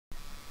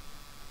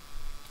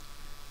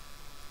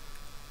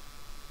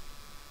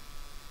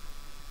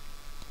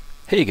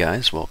Hey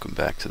guys, welcome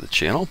back to the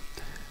channel.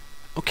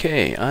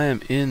 Okay, I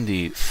am in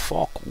the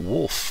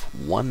Focke-Wulf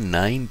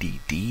 190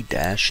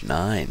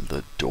 D-9,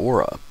 the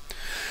Dora,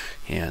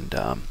 and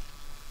I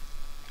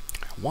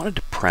wanted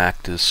to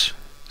practice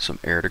some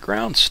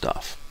air-to-ground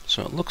stuff.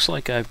 So it looks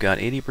like I've got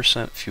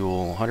 80%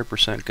 fuel,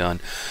 100%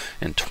 gun,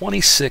 and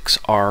 26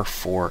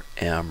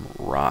 R4M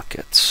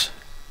rockets.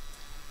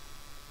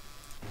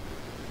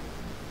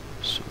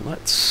 So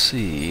let's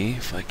see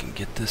if I can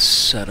get this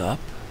set up.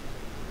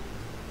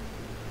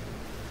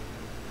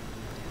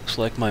 Looks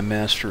like my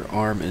master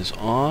arm is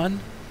on.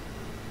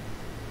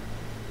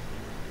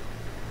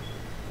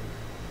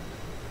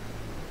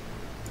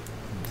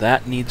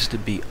 That needs to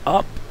be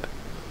up.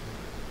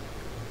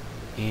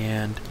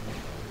 And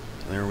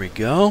there we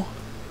go.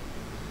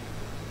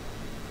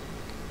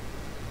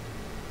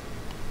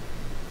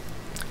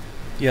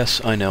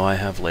 Yes, I know I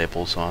have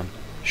labels on.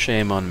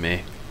 Shame on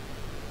me.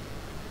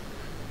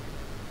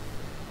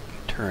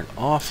 Turn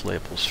off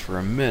labels for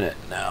a minute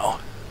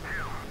now.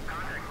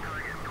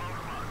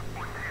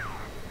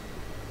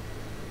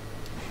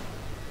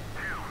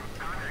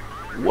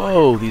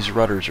 Whoa, these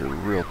rudders are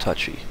real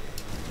touchy.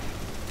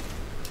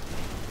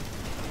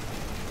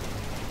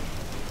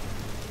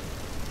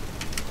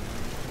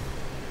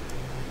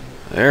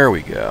 There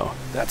we go.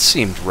 That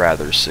seemed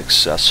rather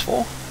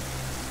successful.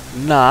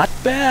 Not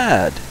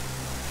bad.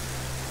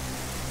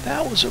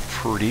 That was a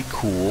pretty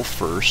cool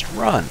first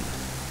run.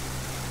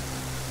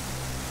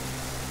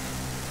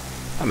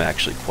 I'm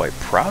actually quite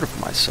proud of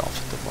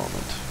myself at the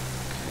moment.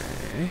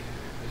 Okay,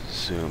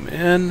 zoom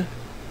in,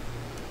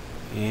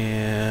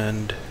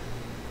 and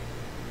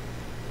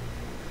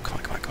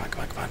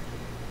come on.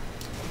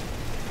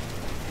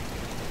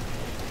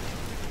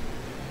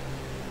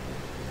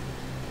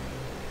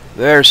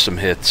 There's some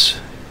hits.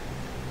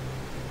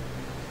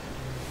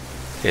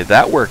 Okay,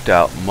 that worked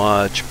out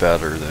much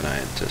better than I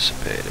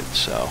anticipated,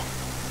 so.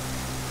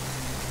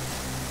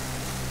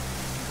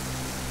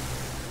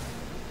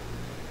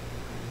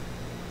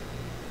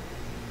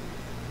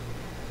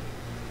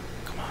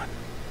 Come on.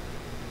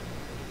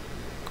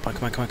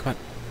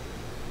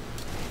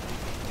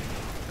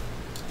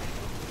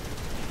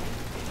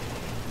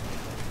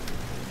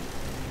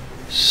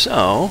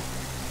 So,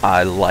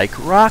 I like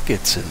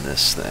rockets in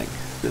this thing.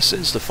 This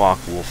is the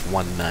Focke-Wulf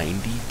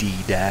 190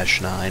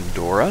 D-9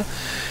 Dora,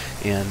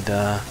 and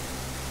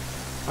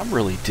I'm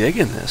really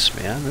digging this,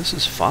 man. This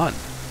is fun.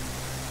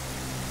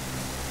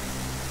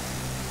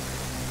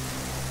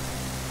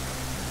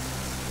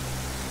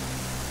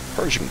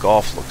 Persian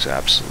Gulf looks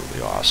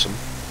absolutely awesome.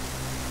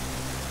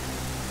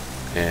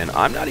 And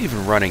I'm not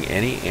even running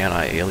any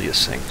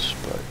anti-aliasings,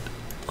 but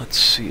let's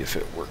see if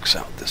it works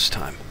out this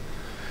time.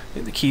 I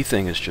think the key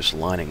thing is just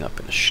lining up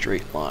in a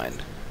straight line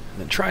and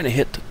then trying to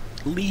hit the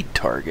lead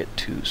target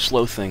to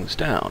slow things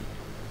down.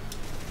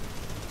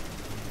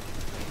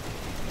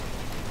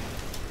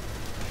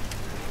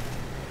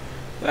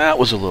 That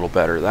was a little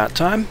better that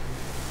time.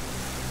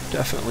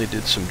 Definitely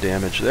did some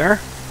damage there.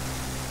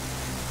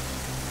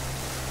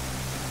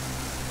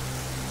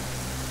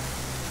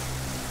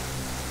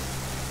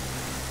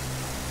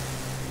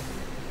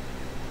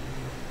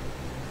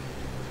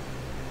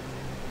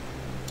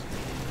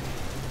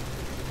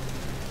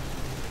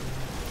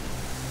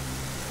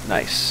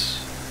 Nice.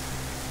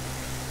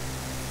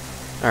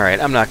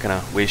 Alright, I'm not going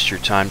to waste your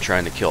time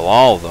trying to kill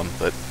all of them,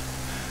 but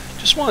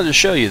just wanted to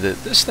show you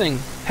that this thing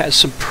has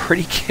some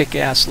pretty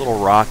kick-ass little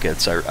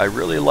rockets. I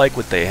really like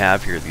what they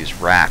have here, these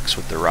racks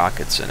with the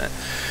rockets in it.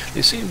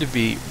 They seem to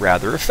be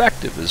rather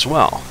effective as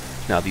well.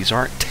 Now, these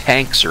aren't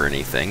tanks or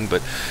anything,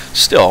 but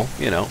still,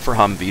 you know, for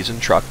Humvees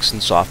and trucks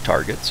and soft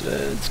targets,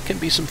 it can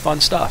be some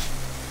fun stuff.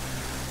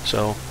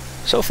 So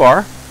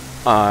far,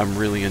 I'm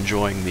really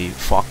enjoying the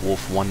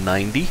Focke-Wulf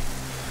 190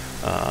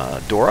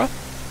 Dora,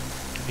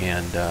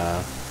 and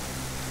I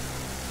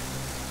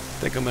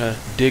think I'm going to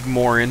dig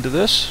more into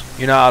this.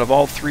 You know, out of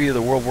all three of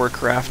the World War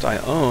craft I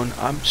own,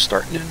 I'm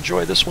starting to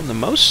enjoy this one the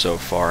most so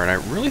far, and I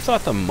really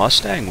thought the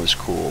Mustang was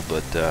cool,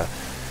 but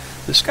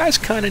this guy's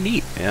kind of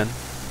neat, man.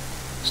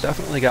 It's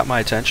definitely got my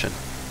attention.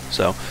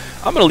 So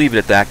I'm going to leave it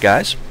at that,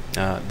 guys.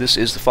 This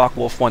is the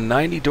Focke-Wulf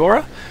 190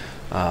 Dora.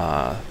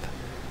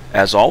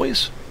 As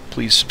always,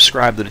 please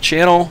subscribe to the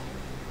channel.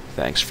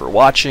 Thanks for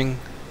watching.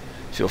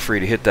 Feel free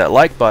to hit that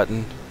like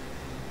button.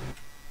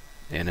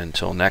 And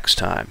until next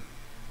time.